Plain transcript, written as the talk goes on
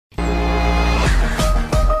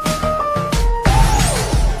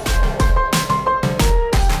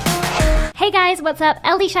guys, what's up?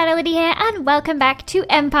 LDShadowLady here, and welcome back to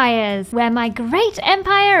Empires, where my great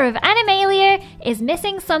empire of Animalia is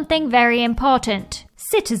missing something very important.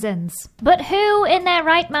 Citizens. But who in their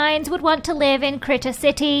right minds would want to live in Critter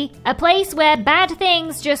City? A place where bad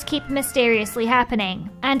things just keep mysteriously happening.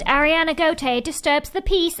 And Ariana Gote disturbs the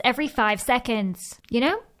peace every 5 seconds. You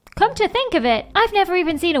know? Come to think of it, I've never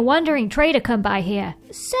even seen a wandering trader come by here.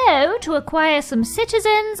 So, to acquire some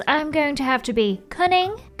citizens, I'm going to have to be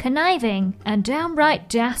cunning, conniving, and downright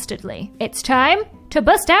dastardly. It's time to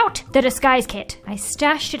bust out the disguise kit. I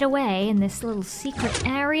stashed it away in this little secret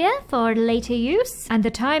area for later use, and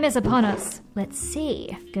the time is upon us. Let's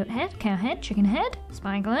see. Goat head, cow head, chicken head,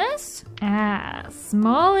 spyglass.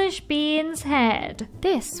 Smallish bean's head.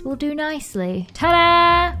 This will do nicely.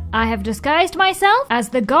 Ta-da! I have disguised myself as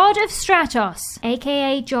the god of Stratos,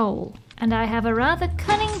 aka Joel. And I have a rather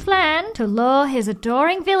cunning plan to lure his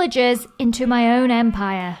adoring villagers into my own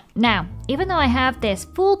empire. Now, even though I have this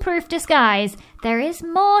foolproof disguise, there is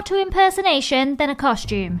more to impersonation than a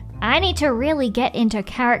costume. I need to really get into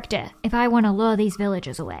character if I want to lure these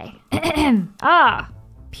villagers away.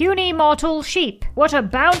 Puny mortal sheep, what a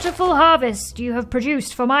bountiful harvest you have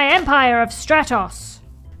produced for my empire of Stratos.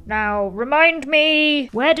 Now, remind me,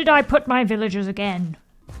 where did I put my villagers again?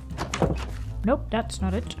 Nope, that's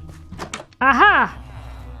not it. Aha!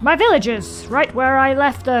 My villagers, right where I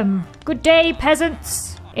left them. Good day,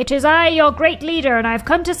 peasants. It is I, your great leader, and I've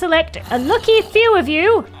come to select a lucky few of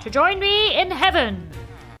you to join me in heaven.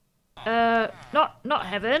 Not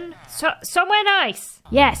heaven. Somewhere nice.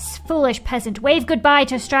 Yes, foolish peasant. Wave goodbye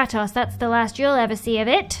to Stratos. That's the last you'll ever see of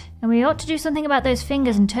it. And we ought to do something about those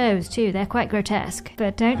fingers and toes, too. They're quite grotesque.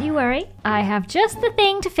 But don't you worry. I have just the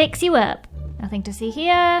thing to fix you up. Nothing to see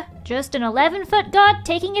here. Just an 11-foot god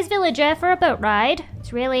taking his villager for a boat ride.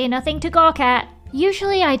 It's really nothing to gawk at.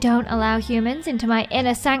 Usually I don't allow humans into my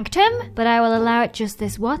inner sanctum, but I will allow it just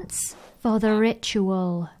this once. For the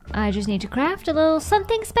ritual. I just need to craft a little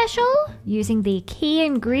something special using the key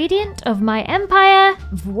ingredient of my empire.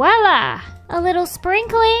 Voila! A little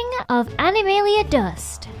sprinkling of Animalia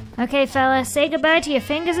dust. Okay, fella, say goodbye to your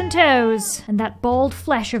fingers and toes and that bald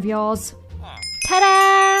flesh of yours.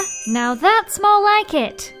 Ta-da! Now that's more like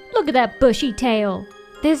it. Look at that bushy tail.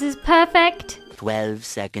 This is perfect. 12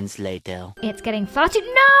 seconds later. It's getting far too—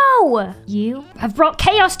 No! You have brought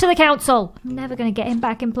chaos to the council. I'm never gonna get him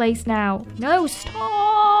back in place now. No,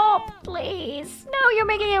 stop, please. No, you're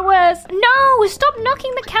making it worse. No, stop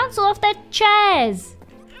knocking the council off their chairs.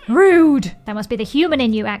 Rude. That must be the human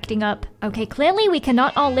in you acting up. Okay, clearly we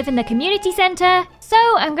cannot all live in the community center, so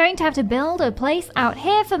I'm going to have to build a place out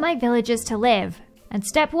here for my villagers to live. And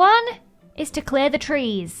step 1 is to clear the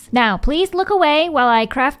trees. Now, please look away while I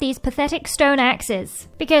craft these pathetic stone axes,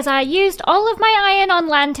 because I used all of my iron on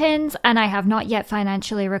lanterns and I have not yet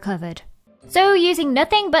financially recovered. So, using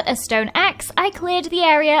nothing but a stone axe, I cleared the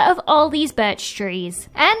area of all these birch trees.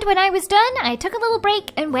 And when I was done, I took a little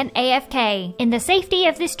break and went AFK, in the safety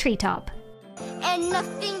of this treetop. And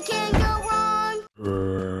nothing can go wrong.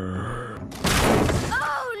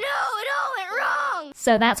 Oh no, it all went wrong.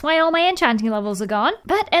 So that's why all my enchanting levels are gone.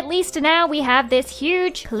 But at least now we have this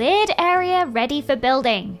huge, cleared area ready for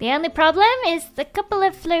building. The only problem is the couple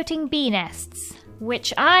of floating bee nests,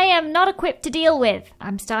 which I am not equipped to deal with.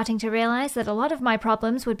 I'm starting to realize that a lot of my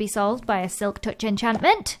problems would be solved by a silk touch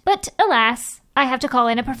enchantment, but alas, I have to call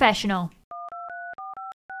in a professional.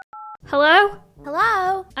 Hello?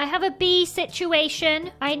 Hello? I have a bee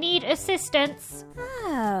situation. I need assistance.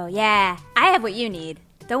 Oh, yeah. I have what you need.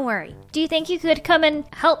 Don't worry. Do you think you could come and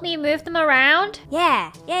help me move them around?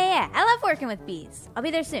 Yeah. I love working with bees. I'll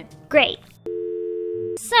be there soon. Great.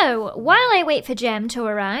 So, while I wait for Jem to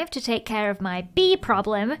arrive to take care of my bee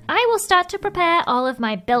problem, I will start to prepare all of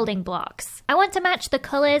my building blocks. I want to match the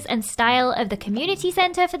colors and style of the community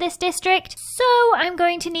center for this district, so I'm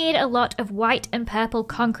going to need a lot of white and purple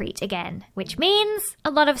concrete again, which means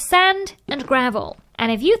a lot of sand and gravel.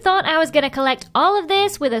 And if you thought I was going to collect all of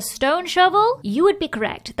this with a stone shovel, you would be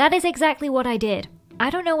correct. That is exactly what I did. I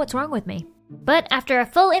don't know what's wrong with me. But after a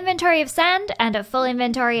full inventory of sand and a full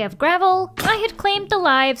inventory of gravel, I had claimed the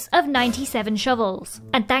lives of 97 shovels.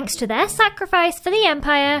 And thanks to their sacrifice for the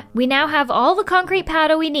Empire, we now have all the concrete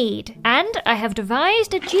powder we need. And I have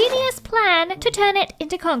devised a genius plan to turn it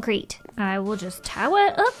into concrete. I will just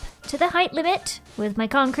tower up to the height limit with my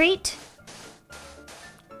concrete.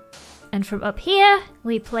 And from up here,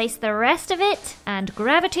 we place the rest of it, and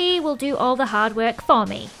gravity will do all the hard work for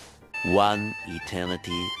me. 1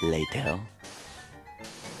 eternity later.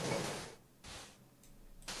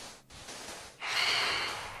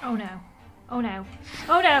 Oh no. Oh no.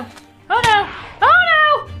 Oh no. Oh no.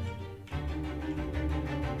 Oh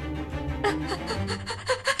no!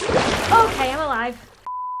 Okay, I'm alive.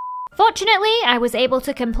 Fortunately, I was able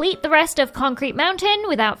to complete the rest of Concrete Mountain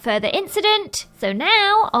without further incident, so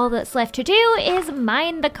now all that's left to do is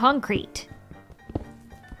mine the concrete.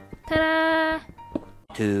 Ta-da!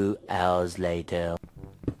 2 hours later.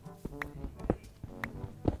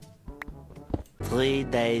 3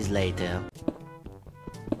 days later.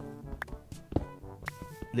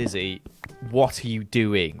 Lizzie, what are you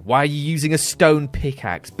doing? Why are you using a stone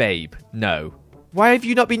pickaxe, babe? No. Why have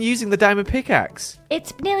you not been using the diamond pickaxe?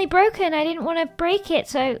 It's nearly broken. I didn't want to break it,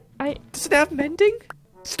 so I... Does it have mending?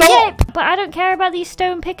 Stop! Yeah, but I don't care about these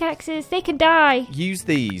stone pickaxes. They can die. Use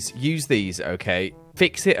these, okay?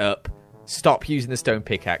 Fix it up. Stop using the stone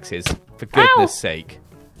pickaxes, for goodness sake.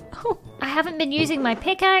 Oh, I haven't been using my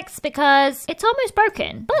pickaxe because it's almost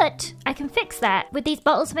broken, but I can fix that with these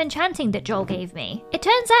bottles of enchanting that Joel gave me. It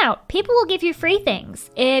turns out people will give you free things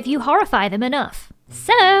if you horrify them enough.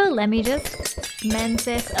 So let me just mend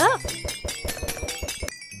this up.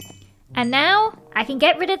 And now I can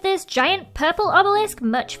get rid of this giant purple obelisk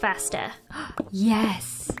much faster.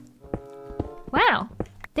 Yes. Wow,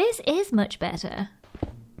 this is much better.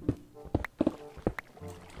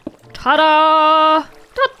 Ta-da!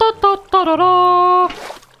 Da-da-da-da-da-da!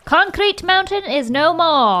 Concrete Mountain is no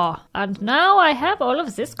more. And now I have all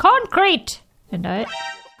of this concrete. And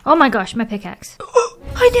oh my gosh, my pickaxe.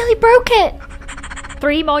 I nearly broke it.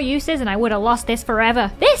 3 more uses and I would have lost this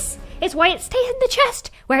forever. This is why it stays in the chest,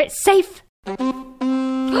 where it's safe.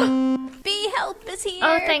 Bee help is here.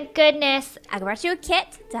 Oh, thank goodness. I brought you a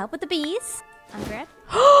kit to help with the bees. There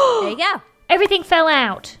you go. Everything fell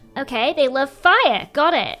out. Okay, they love fire.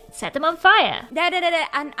 Got it. Set them on fire.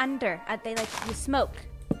 And under. They like the smoke.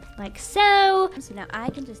 Like so. So now I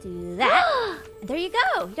can just do that. There you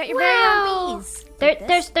go. You got your very own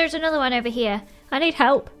bees. There's another one over here. I need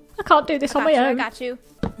help. I can't do this on my own. I got you.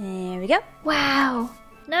 There we go. Wow.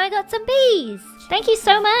 Now I got some bees. Thank you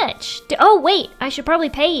so much. Oh, wait. I should probably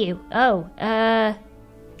pay you. Oh,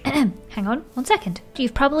 hang on 1 second.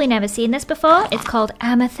 You've probably never seen this before. It's called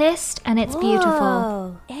amethyst, and it's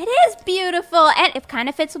beautiful. It is beautiful, and it kind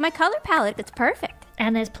of fits with my color palette. It's perfect.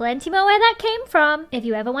 And there's plenty more where that came from, if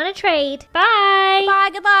you ever want to trade. Bye! Bye,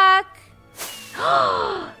 good luck!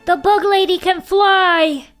 The bug lady can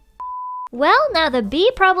fly! Well, now the bee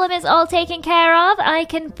problem is all taken care of, I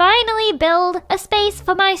can finally build a space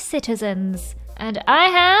for my citizens. And I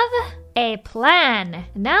have a plan.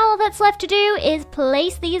 Now all that's left to do is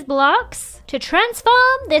place these blocks to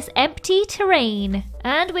transform this empty terrain.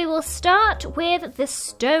 And we will start with the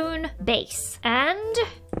stone base. And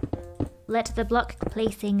let the block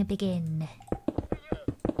placing begin.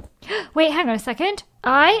 Wait, hang on a second.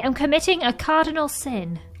 I am committing a cardinal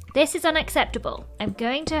sin. This is unacceptable. I'm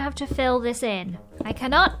going to have to fill this in. I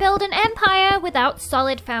cannot build an empire without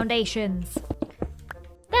solid foundations.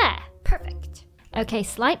 There, perfect. Okay,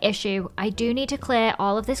 slight issue. I do need to clear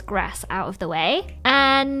all of this grass out of the way.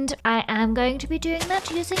 And I am going to be doing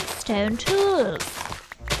that using stone tools.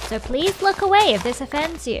 So please look away if this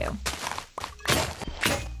offends you.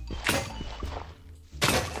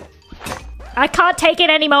 I can't take it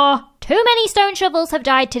anymore. Too many stone shovels have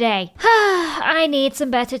died today. I need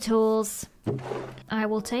some better tools. I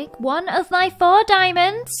will take one of my 4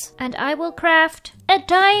 diamonds and I will craft a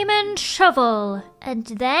diamond shovel. And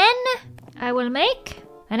then I will make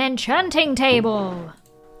an enchanting table.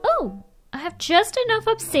 Oh, I have just enough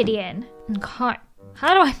obsidian. How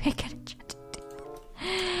do I make an enchanting table?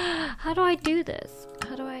 How do I do this?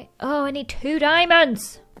 Oh, I need 2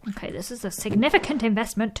 diamonds. Okay, this is a significant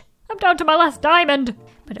investment. I'm down to my last diamond,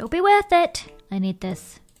 but it'll be worth it. I need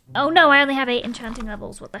this. Oh no, I only have 8 enchanting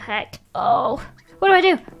levels. What the heck? Oh, what do I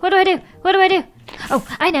do? What do I do? What do I do? Oh,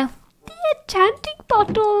 I know. The enchanting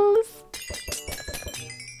bottles.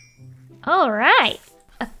 All right.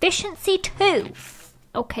 Efficiency 2.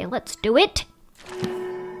 Okay, let's do it.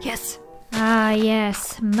 Yes. Ah,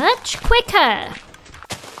 yes. Much quicker.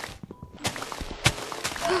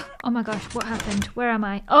 Oh my gosh, what happened? Where am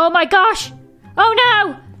I? Oh my gosh! Oh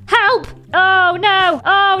no! Help! Oh no!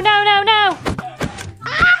 Oh no, no, no!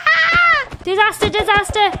 Ah! Disaster,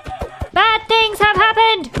 disaster! Bad things have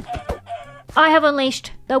happened! I have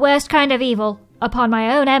unleashed the worst kind of evil upon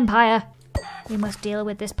my own empire. We must deal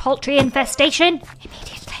with this poultry infestation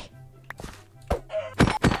immediately.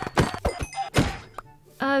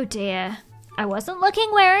 Oh dear. I wasn't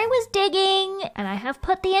looking where I was digging, and I have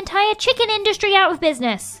put the entire chicken industry out of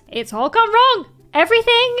business. It's all gone wrong.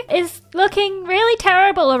 Everything is looking really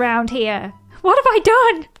terrible around here. What have I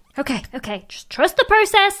done? Okay, just trust the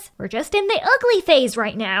process. We're just in the ugly phase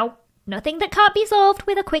right now. Nothing that can't be solved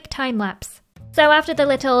with a quick time lapse. So after the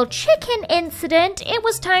little chicken incident, it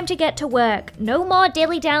was time to get to work. No more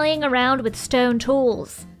dilly-dallying around with stone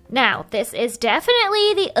tools. Now, this is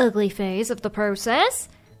definitely the ugly phase of the process,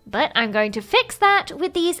 but I'm going to fix that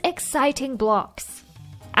with these exciting blocks.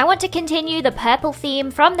 I want to continue the purple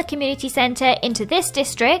theme from the community centre into this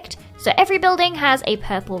district, so every building has a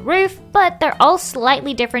purple roof, but they're all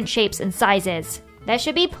slightly different shapes and sizes. There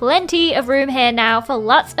should be plenty of room here now for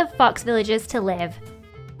lots of fox villagers to live.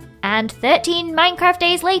 And 13 Minecraft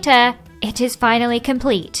days later, it is finally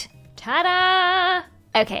complete. Ta-da!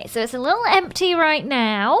 Okay, so it's a little empty right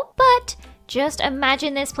now, but just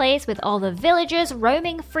imagine this place with all the villagers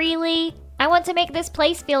roaming freely. I want to make this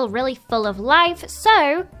place feel really full of life,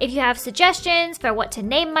 so if you have suggestions for what to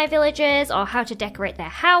name my villagers or how to decorate their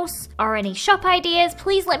house or any shop ideas,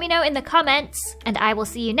 please let me know in the comments, and I will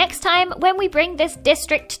see you next time when we bring this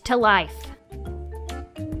district to life.